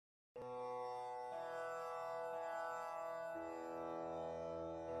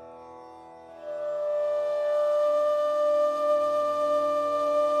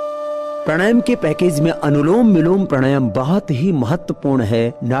प्राणायाम के पैकेज में अनुलोम विलोम प्राणायाम बहुत ही महत्वपूर्ण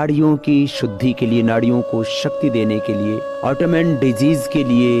है नाड़ियों की शुद्धि के लिए, नाड़ियों को शक्ति देने के लिए, ऑटोइम्यून डिजीज के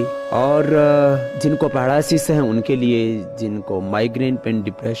लिए, और जिनको पैरालिसिस है उनके लिए, जिनको माइग्रेन, पेन,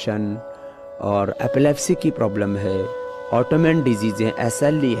 डिप्रेशन और एपिलेप्सी की प्रॉब्लम है, ऑटोइम्यून डिजीज है,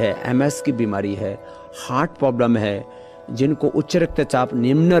 SLE है, MS की बीमारी है, हार्ट प्रॉब्लम है, जिनको उच्च रक्तचाप,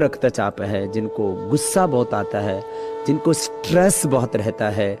 निम्न रक्तचाप है, जिनको गुस्सा बहुत आता है, जिनको स्ट्रेस बहुत रहता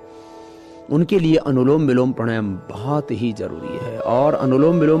है, उनके लिए अनुलोम विलोम प्राणायाम बहुत ही जरूरी है। और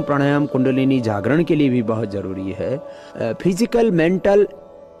अनुलोम विलोम प्राणायाम कुंडलिनी जागरण के लिए भी बहुत जरूरी है। फिजिकल, मेंटल,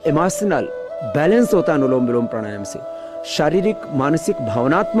 इमोशनल बैलेंस होता है अनुलोम विलोम प्राणायाम से। शारीरिक, मानसिक,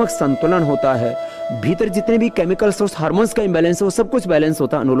 भावनात्मक संतुलन होता है। भीतर जितने भी केमिकल्स और हार्मोन्स का इम्बैलेंस है वो सब कुछ बैलेंस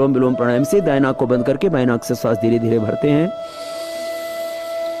होता है अनुलोम विलोम प्राणायाम से। दाएं नाक को बंद करके बाएं नाक से सांस धीरे धीरे भरते हैं,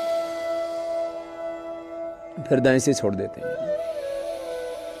 फिर दाएं से छोड़ देते हैं,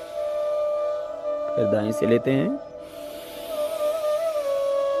 फिर दाएं से लेते हैं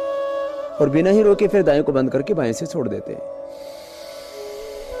और बिना ही रोके फिर दाएं को बंद करके बाएं से छोड़ देते हैं।